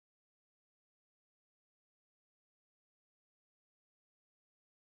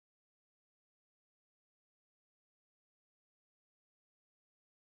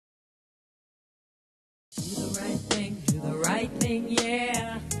thing, do the right thing,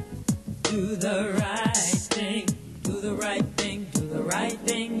 yeah. Do the right thing, do the right thing, do the right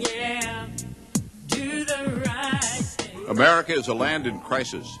thing, yeah. Do the right thing. America is a land in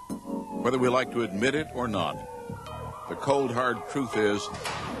crisis, whether we like to admit it or not. The cold, hard truth is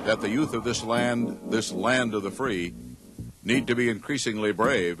that the youth of this land of the free, need to be increasingly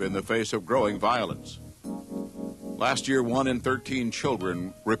brave in the face of growing violence. Last year, 1 in 13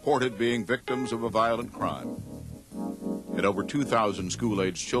 children reported being victims of a violent crime, and over 2,000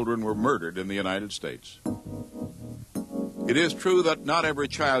 school-aged children were murdered in the United States. It is true that not every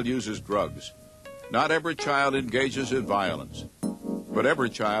child uses drugs. Not every child engages in violence. But every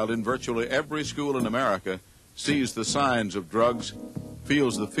child in virtually every school in America sees the signs of drugs,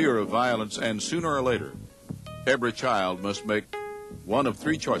 feels the fear of violence, and sooner or later, every child must make one of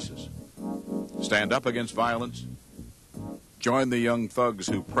 3 choices: stand up against violence, join the young thugs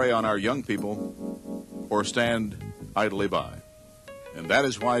who prey on our young people, or stand idly by. And that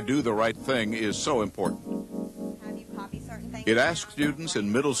is why Do the Right Thing is so important. It asks students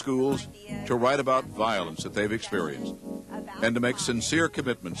in middle schools to write about violence that they've experienced and to make sincere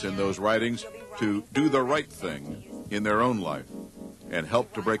commitments in those writings to do the right thing in their own life and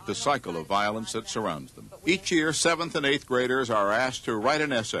help to break the cycle of violence that surrounds them. Each year, 7th and 8th graders are asked to write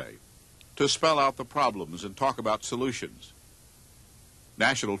an essay, to spell out the problems and talk about solutions.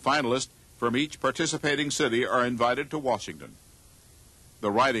 National finalists from each participating city are invited to Washington.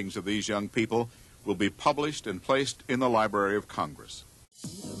 The writings of these young people will be published and placed in the Library of Congress. Do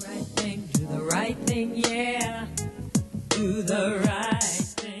the right thing, yeah. Do the right